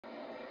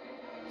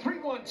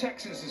3-1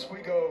 Texas as we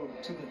go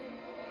to the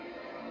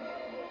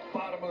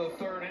bottom of the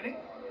third inning.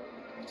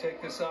 We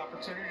take this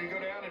opportunity to go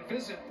down and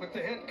visit with the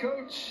head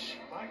coach,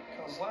 Mike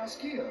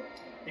Kozlowski of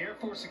the Air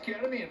Force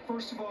Academy. And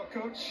first of all,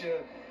 Coach,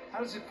 how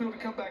does it feel to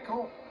come back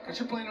home? Because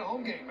you're playing a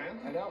home game, man.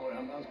 I know.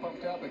 I was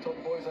pumped up. I told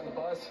the boys on the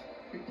bus,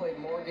 we played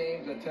more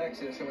games at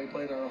Texas than we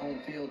played on our home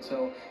field.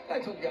 So I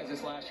told you guys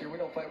this last year. We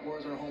don't fight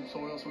wars on our home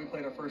soil, so we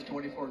played our first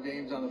 24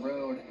 games on the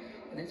road.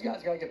 And these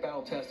guys got to get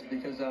battle tested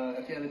because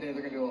at the end of the day,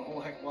 they're going to do a whole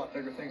heck of a lot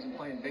bigger things than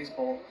playing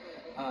baseball.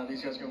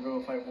 These guys are going to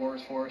go fight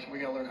wars for us. We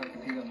got to learn how to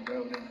compete on the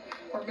road. And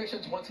our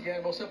mission's, once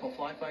again, real simple: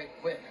 fly, fight,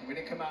 win. We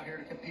didn't come out here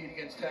to compete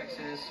against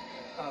Texas.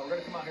 We're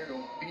going to come out here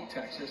to beat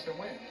Texas and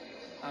win.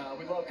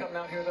 We love coming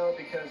out here, though,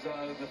 because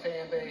the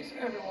fan base,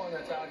 everyone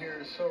that's out here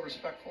is so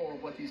respectful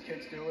of what these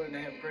kids do, and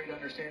they have great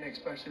understanding,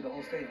 especially the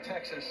whole state of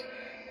Texas.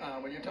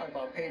 When you're talking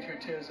about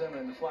patriotism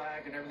and the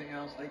flag and everything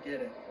else, they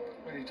get it.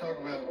 When you talk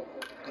about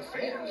the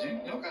fans,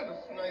 y'all got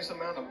a nice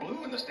amount of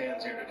blue in the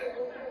stands here today.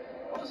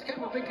 Well, it's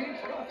kind of a big game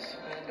for us,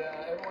 and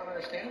everyone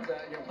understands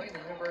that. Playing the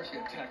University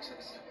of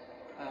Texas.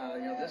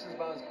 This is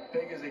about as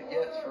big as it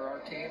gets for our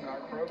team and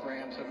our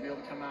program, so to be able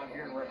to come out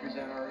here and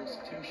represent our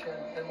institution,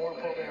 and more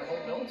importantly, our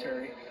whole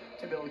military,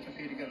 to be able to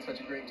compete against such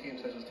a great team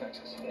such as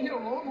Texas.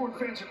 Longhorn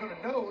fans are going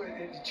to know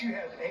that you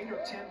had 8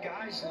 or 10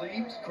 guys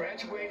leave,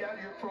 graduate out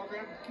of your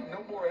program,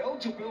 no more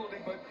eligibility,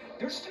 but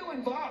they're still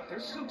involved. They're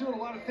still doing a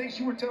lot of things.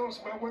 You were telling us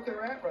about where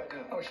they're at right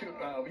now. Oh, shoot.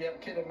 We have a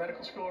kid in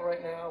medical school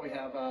right now. We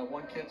have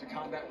one kid's a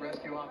combat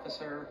rescue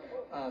officer,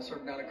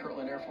 serving down at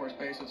Kirtland Air Force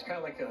Base. So it's kind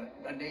of like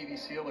a Navy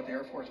SEAL, but the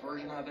Air Force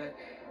version of it.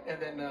 And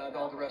then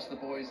all the rest of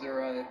the boys,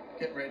 they're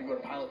getting ready to go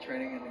to pilot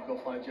training and go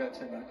fly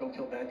jets and go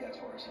kill bad guys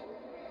for us.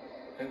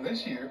 And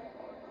this year,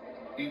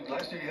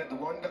 last year you had the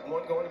one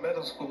going to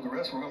medical school, the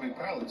rest were going to be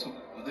pilots. So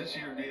this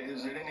year,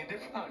 is it any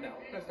different? Oh, no,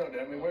 there's no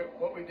different. I mean,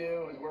 what we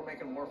do is we're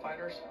making war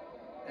fighters.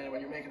 And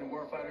when you're making them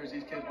war fighters,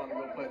 these kids want to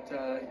go put,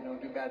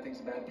 do bad things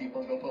to bad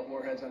people and go put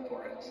warheads on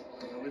foreheads.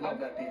 We love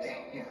that piece.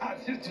 Yeah,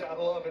 I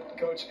love it,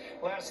 Coach.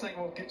 Last thing,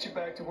 we'll get you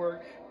back to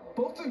work.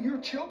 Both of your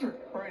children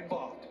are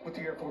involved with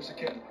the Air Force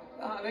Academy.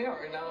 They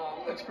are, and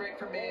it's great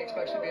for me,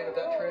 especially being a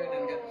veteran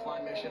and getting to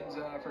fly missions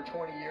for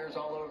 20 years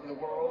all over the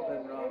world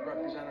and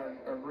represent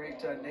our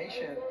great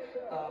nation.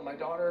 My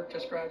daughter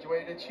just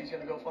graduated. She's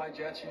going to go fly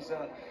jets. She's,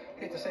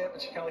 hate to say it,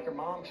 but she's kind of like her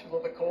mom. She's a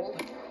little bit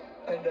cold.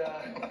 And,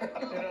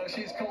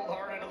 she's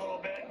cold-hearted a little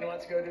bit and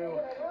wants to go do,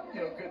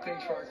 good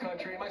things for our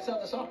country. My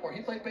son's a sophomore.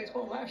 He played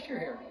baseball last year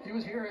here. He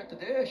was here at the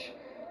Dish.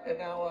 And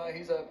now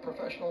he's a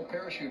professional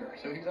parachuter.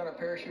 So he's on our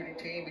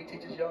parachuting team. He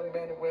teaches young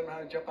men and women how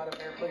to jump out of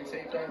an airplane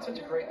safely. And such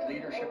a great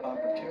leadership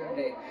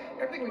opportunity.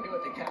 Everything we do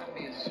at the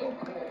Academy is so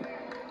cool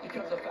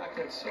because of the fact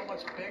that it's so much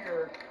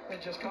bigger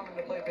than just coming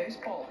to play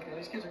baseball.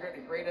 These kids are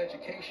getting a great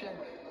education.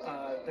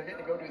 They're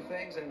getting to go do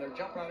things, and they're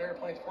jumping out of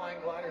airplanes,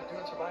 flying gliders,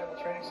 doing survival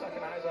training,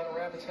 sucking eyes out of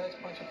rabbits' heads,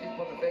 punching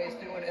people in the face,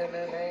 doing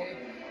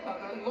MMA.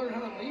 They learn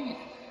how to lead.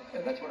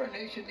 And that's what our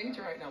nation needs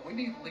right now. We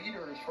need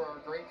leaders for our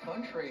great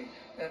country.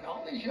 And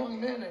all these young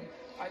men, and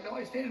I know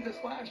I stated this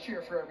last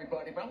year for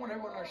everybody, but I want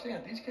everyone to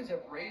understand, these kids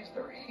have raised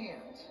their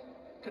hands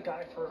to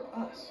die for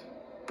us.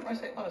 When I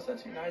say us,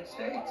 that's the United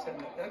States,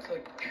 and that's a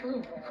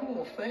true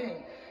cool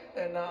thing.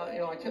 And,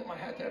 I tip my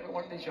hat to every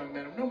one of these young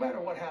men. No matter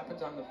what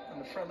happens on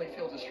the friendly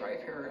fields of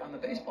strife here on the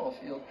baseball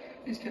field,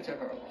 these kids have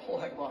a whole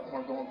heck of a lot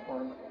more going for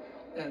them.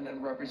 And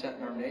then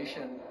representing our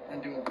nation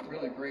and doing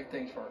really great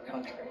things for our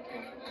country.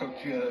 Coach,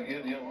 you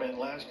had a young man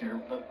last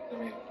year,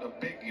 a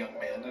big young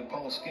man,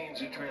 Paul Skeens,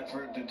 who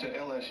transferred to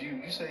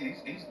LSU. You say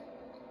he's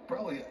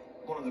probably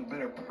one of the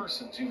better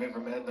persons you've ever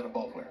met than a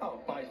ball player. Oh,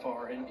 by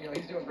far. And,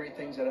 he's doing great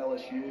things at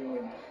LSU.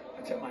 And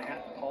I tip my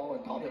hat to Paul.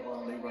 And Paul didn't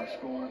want to leave our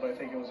school, but I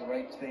think it was the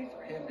right thing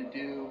for him to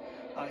do.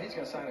 He's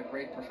going to sign a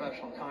great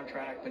professional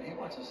contract, but he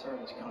wants to serve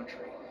his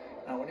country.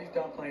 When he's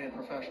done playing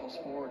professional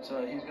sports,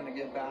 he's going to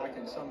give back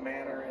in some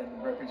manner and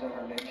represent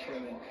our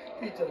nation. And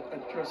he's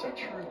just a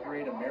true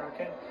great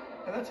American.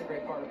 And that's a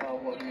great part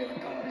about what we do.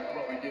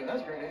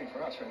 That's a great inning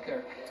for us right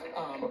there.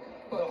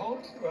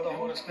 You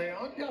want to stay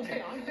on? Yeah, I'll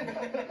stay on.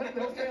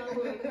 They'll stay on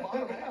for the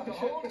bottom half. The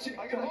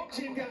home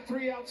team got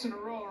 3 outs in a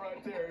row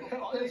right there.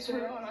 I'll just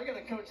stay on. I got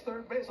to coach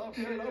third base. I'll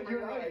shut up.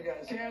 You're right,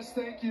 guys. Kaz,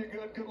 thank you.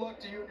 Good luck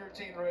to you and your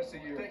team the rest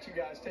of the year. Thank you,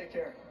 guys. Take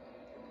care.